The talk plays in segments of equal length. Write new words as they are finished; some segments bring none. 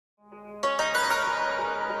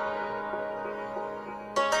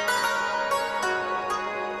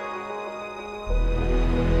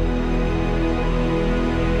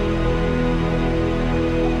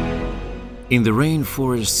In the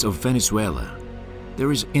rainforests of Venezuela,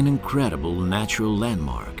 there is an incredible natural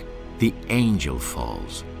landmark, the Angel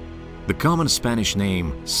Falls. The common Spanish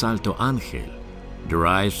name Salto Ángel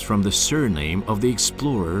derives from the surname of the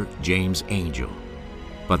explorer James Angel,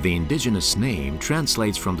 but the indigenous name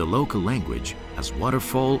translates from the local language as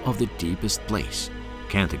waterfall of the deepest place.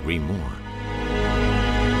 Can't agree more.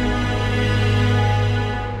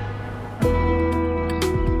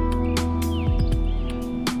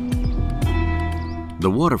 The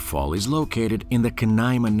waterfall is located in the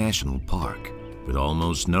Canaima National Park, with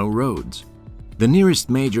almost no roads. The nearest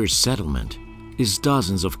major settlement is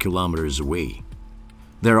dozens of kilometers away.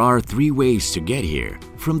 There are 3 ways to get here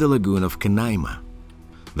from the lagoon of Canaima.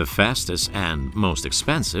 The fastest and most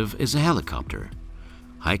expensive is a helicopter.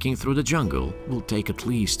 Hiking through the jungle will take at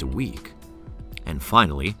least a week. And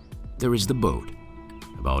finally, there is the boat.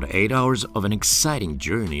 About 8 hours of an exciting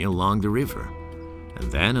journey along the river,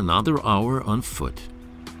 and then another hour on foot.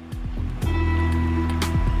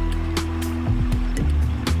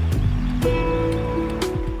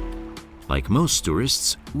 Like most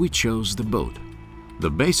tourists, we chose the boat. The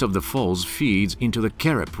base of the falls feeds into the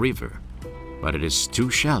Carap River, but it is too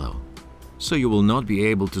shallow, so you will not be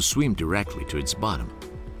able to swim directly to its bottom.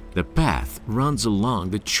 The path runs along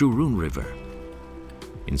the Churun River.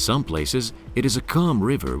 In some places, it is a calm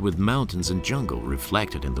river with mountains and jungle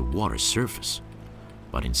reflected in the water surface.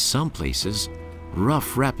 But in some places,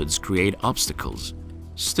 rough rapids create obstacles.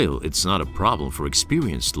 Still, it's not a problem for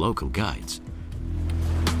experienced local guides.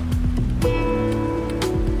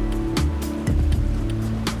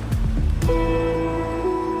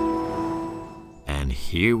 And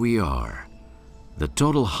here we are. The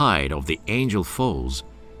total height of the Angel Falls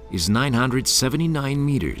is 979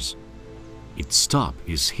 meters. Its top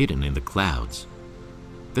is hidden in the clouds.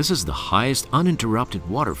 This is the highest uninterrupted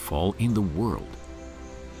waterfall in the world.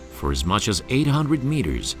 For as much as 800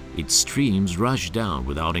 meters, its streams rush down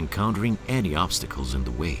without encountering any obstacles in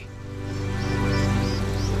the way.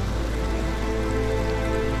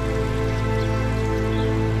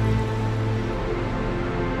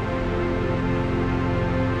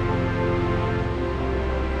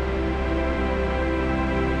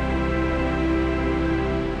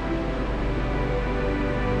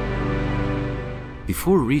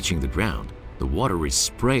 Before reaching the ground, the water is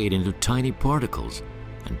sprayed into tiny particles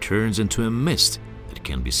and turns into a mist that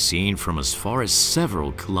can be seen from as far as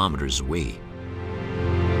several kilometers away.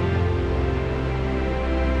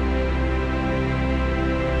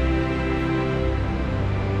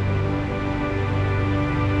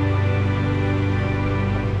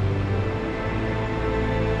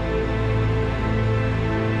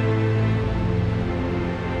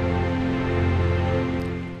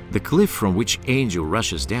 The cliff from which Angel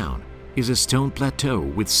rushes down is a stone plateau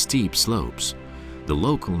with steep slopes. The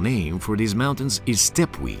local name for these mountains is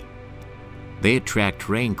Tepuy. They attract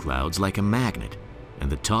rain clouds like a magnet, and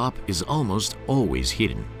the top is almost always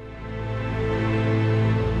hidden.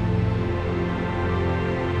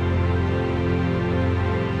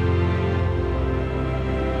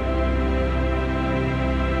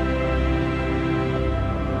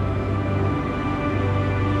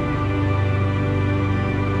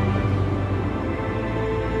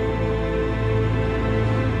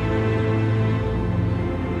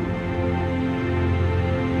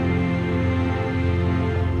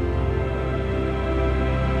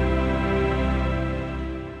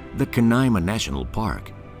 The Canaima National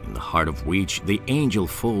Park, in the heart of which the Angel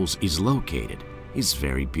Falls is located, is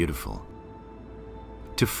very beautiful.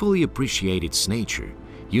 To fully appreciate its nature,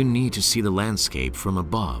 you need to see the landscape from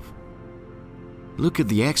above. Look at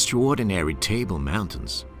the extraordinary Table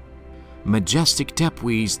Mountains, majestic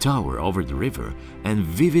Tepuy's tower over the river, and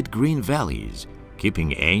vivid green valleys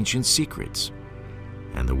keeping ancient secrets.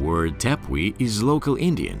 And the word Tepuy is local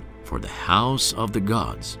Indian for the house of the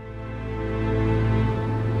gods.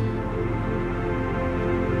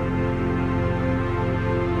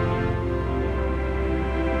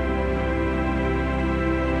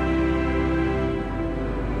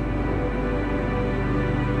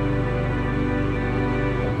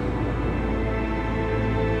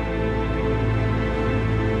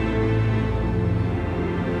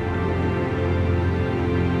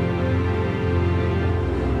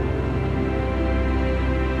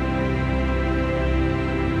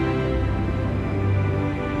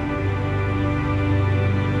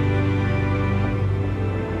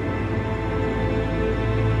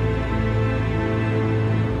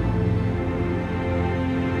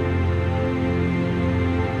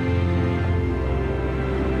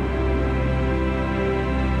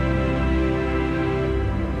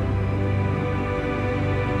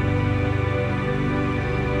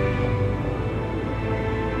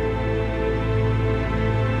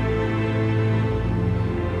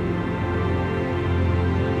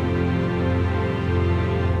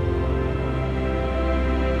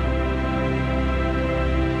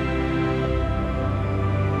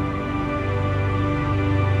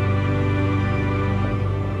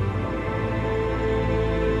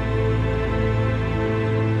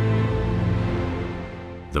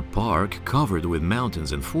 The park, covered with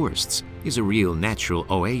mountains and forests, is a real natural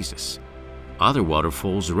oasis. Other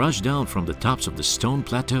waterfalls rush down from the tops of the stone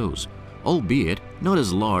plateaus, albeit not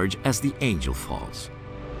as large as the Angel Falls.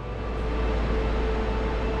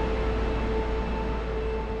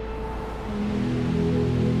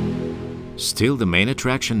 Still, the main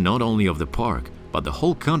attraction not only of the park, but the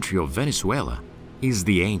whole country of Venezuela is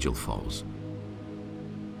the Angel Falls.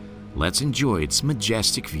 Let's enjoy its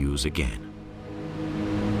majestic views again.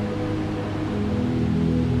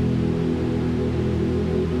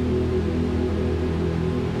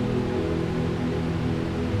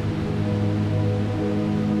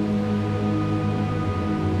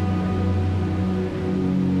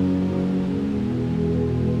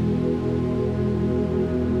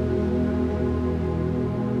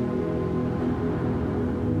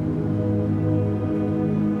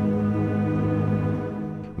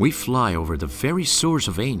 We fly over the very source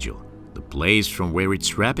of Angel, the place from where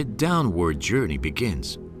its rapid downward journey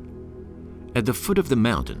begins. At the foot of the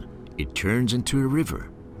mountain, it turns into a river.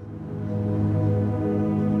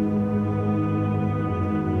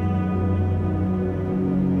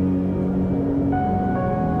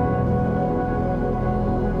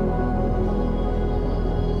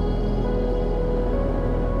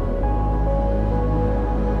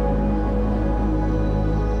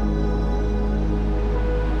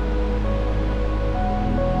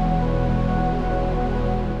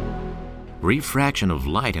 Refraction of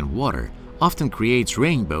light and water often creates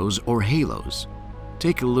rainbows or halos.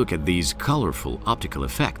 Take a look at these colorful optical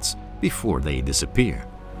effects before they disappear.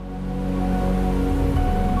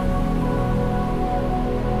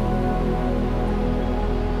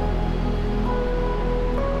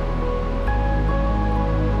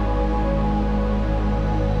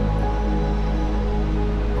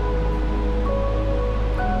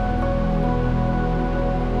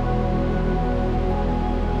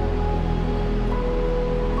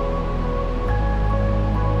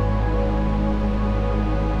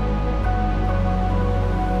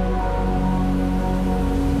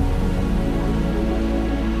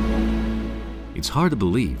 It's hard to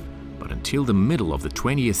believe, but until the middle of the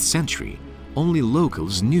 20th century, only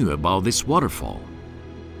locals knew about this waterfall.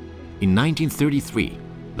 In 1933,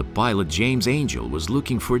 the pilot James Angel was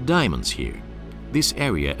looking for diamonds here. This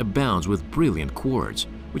area abounds with brilliant quartz,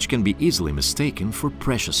 which can be easily mistaken for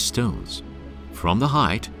precious stones. From the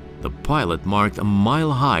height, the pilot marked a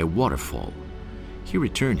mile-high waterfall. He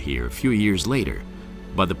returned here a few years later,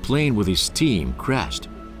 but the plane with his team crashed,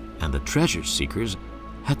 and the treasure seekers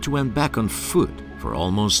had to went back on foot for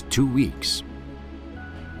almost 2 weeks.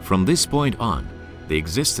 From this point on, the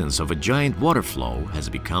existence of a giant waterflow has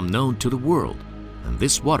become known to the world, and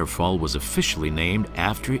this waterfall was officially named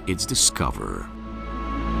after its discoverer.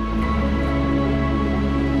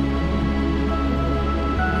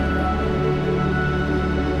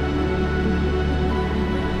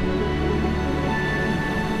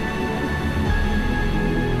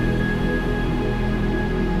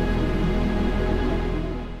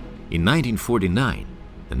 In 1949,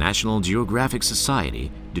 the National Geographic Society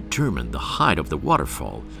determined the height of the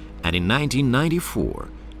waterfall, and in 1994,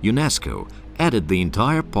 UNESCO added the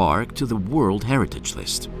entire park to the World Heritage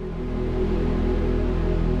List.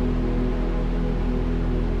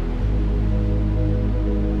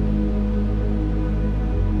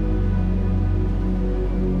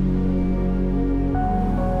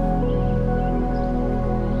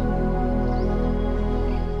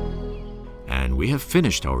 We have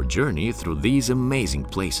finished our journey through these amazing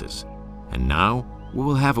places, and now we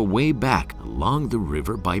will have a way back along the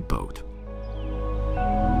river by boat.